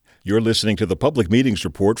You're listening to the Public Meetings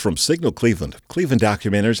Report from Signal Cleveland, Cleveland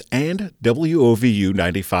Documenters, and WOVU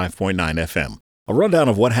 95.9 FM. A rundown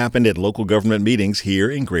of what happened at local government meetings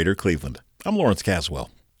here in Greater Cleveland. I'm Lawrence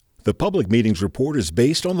Caswell. The Public Meetings Report is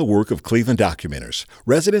based on the work of Cleveland Documenters,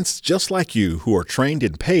 residents just like you who are trained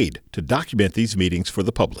and paid to document these meetings for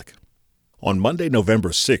the public. On Monday, November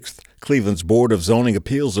 6th, Cleveland's Board of Zoning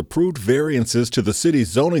Appeals approved variances to the city's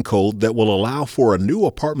zoning code that will allow for a new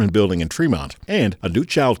apartment building in Tremont and a new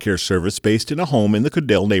child care service based in a home in the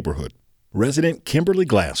Cadell neighborhood. Resident Kimberly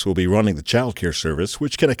Glass will be running the child care service,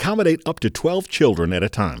 which can accommodate up to 12 children at a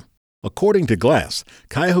time. According to Glass,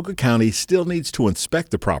 Cuyahoga County still needs to inspect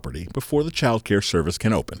the property before the child care service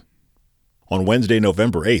can open. On Wednesday,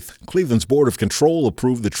 November 8th, Cleveland's Board of Control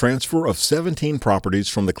approved the transfer of 17 properties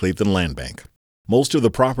from the Cleveland Land Bank. Most of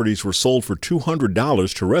the properties were sold for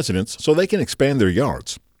 $200 to residents so they can expand their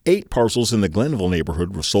yards. 8 parcels in the Glenville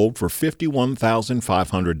neighborhood were sold for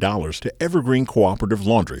 $51,500 to Evergreen Cooperative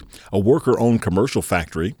Laundry, a worker-owned commercial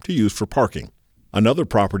factory to use for parking. Another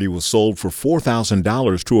property was sold for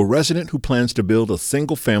 $4,000 to a resident who plans to build a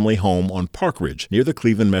single-family home on Park Ridge near the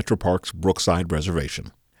Cleveland Metro Parks Brookside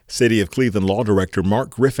Reservation. City of Cleveland Law Director Mark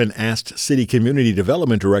Griffin asked City Community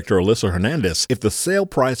Development Director Alyssa Hernandez if the sale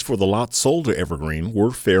price for the lot sold to Evergreen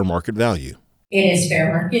were fair market value. It is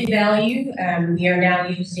fair market value. We are now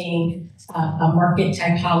using a market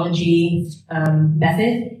typology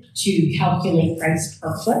method to calculate price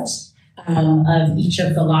per foot of each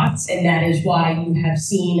of the lots, and that is why you have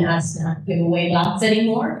seen us not give away lots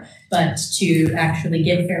anymore, but to actually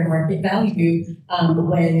get fair market value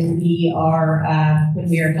when we are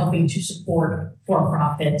helping to support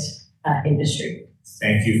for-profit industry.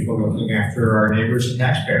 Thank you for looking after our neighbors and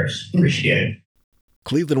taxpayers. Appreciate it.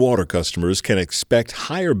 Cleveland water customers can expect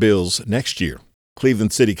higher bills next year.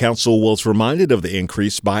 Cleveland City Council was reminded of the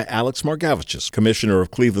increase by Alex Margavicius, Commissioner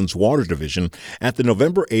of Cleveland's Water Division, at the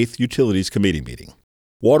November 8th Utilities Committee meeting.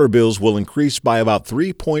 Water bills will increase by about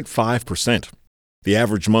 3.5%. The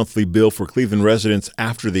average monthly bill for Cleveland residents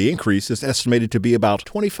after the increase is estimated to be about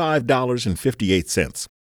 $25.58.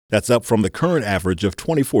 That's up from the current average of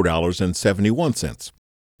 $24.71.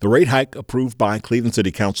 The rate hike approved by Cleveland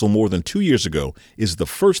City Council more than 2 years ago is the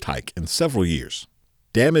first hike in several years.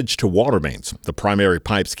 Damage to water mains, the primary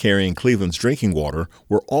pipes carrying Cleveland's drinking water,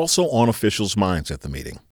 were also on officials' minds at the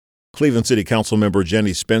meeting. Cleveland City Council member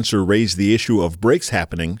Jenny Spencer raised the issue of breaks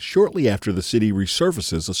happening shortly after the city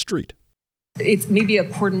resurfaces a street. It's maybe a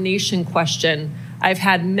coordination question. I've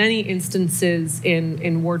had many instances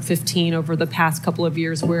in Ward 15 over the past couple of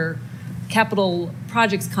years where capital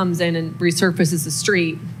projects comes in and resurfaces a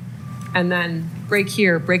street, and then break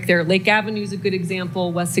here, break there. Lake Avenue is a good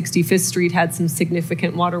example. West 65th Street had some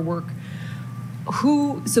significant water work.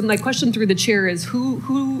 So my question through the chair is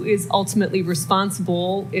who is ultimately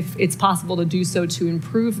responsible, if it's possible to do so, to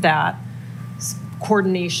improve that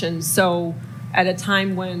coordination? So at a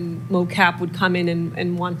time when MOCAP would come in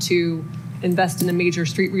and want to invest in a major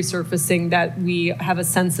street resurfacing, that we have a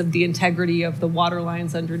sense of the integrity of the water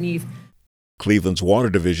lines underneath. Cleveland's Water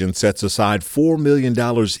Division sets aside $4 million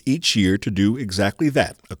each year to do exactly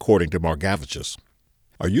that, according to Margavicius.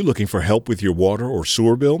 Are you looking for help with your water or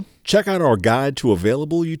sewer bill? Check out our guide to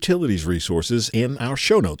available utilities resources in our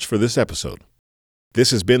show notes for this episode.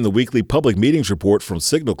 This has been the weekly Public Meetings Report from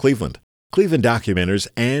Signal Cleveland, Cleveland Documenters,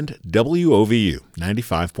 and WOVU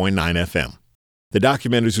 95.9 FM. The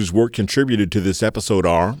documenters whose work contributed to this episode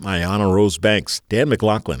are Ayanna Rose Banks, Dan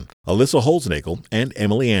McLaughlin, Alyssa Holznagel, and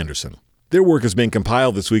Emily Anderson. Their work has been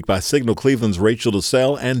compiled this week by Signal Cleveland's Rachel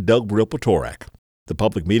DeSalle and Doug Brill-Patorak. The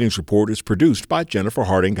Public Meetings Report is produced by Jennifer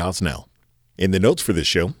Harding Gosnell. In the notes for this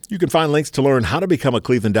show, you can find links to learn how to become a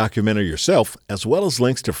Cleveland documenter yourself, as well as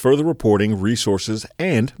links to further reporting, resources,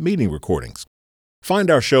 and meeting recordings. Find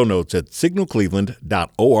our show notes at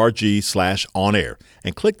signalcleveland.org/onair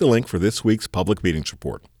and click the link for this week's Public Meetings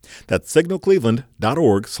Report. That's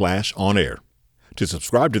signalcleveland.org/onair. To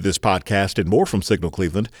subscribe to this podcast and more from Signal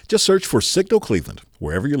Cleveland, just search for Signal Cleveland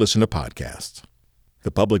wherever you listen to podcasts.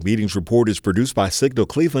 The Public Meetings Report is produced by Signal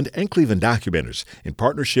Cleveland and Cleveland Documenters in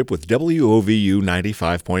partnership with WOVU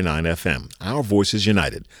 95.9 FM, Our Voices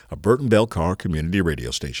United, a Burton Bell Carr community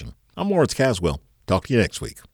radio station. I'm Lawrence Caswell. Talk to you next week.